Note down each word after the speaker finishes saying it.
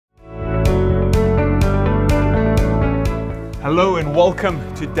Hello and welcome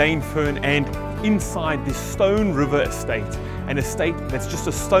to Dainfern and inside the Stone River Estate, an estate that's just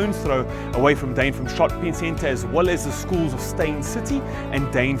a stone's throw away from Dainfern Shopping Centre, as well as the schools of Stain City and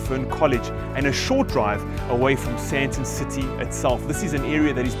Dainfern College, and a short drive away from Sandton City itself. This is an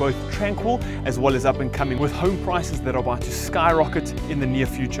area that is both tranquil as well as up and coming, with home prices that are about to skyrocket in the near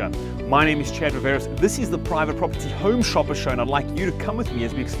future. My name is Chad Riveros. This is the Private Property Home Shopper Show, and I'd like you to come with me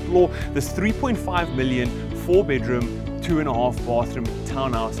as we explore this 3.5 million 4-bedroom 2.5 bathroom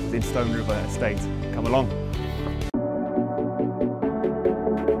townhouse within Stone River Estate. Come along.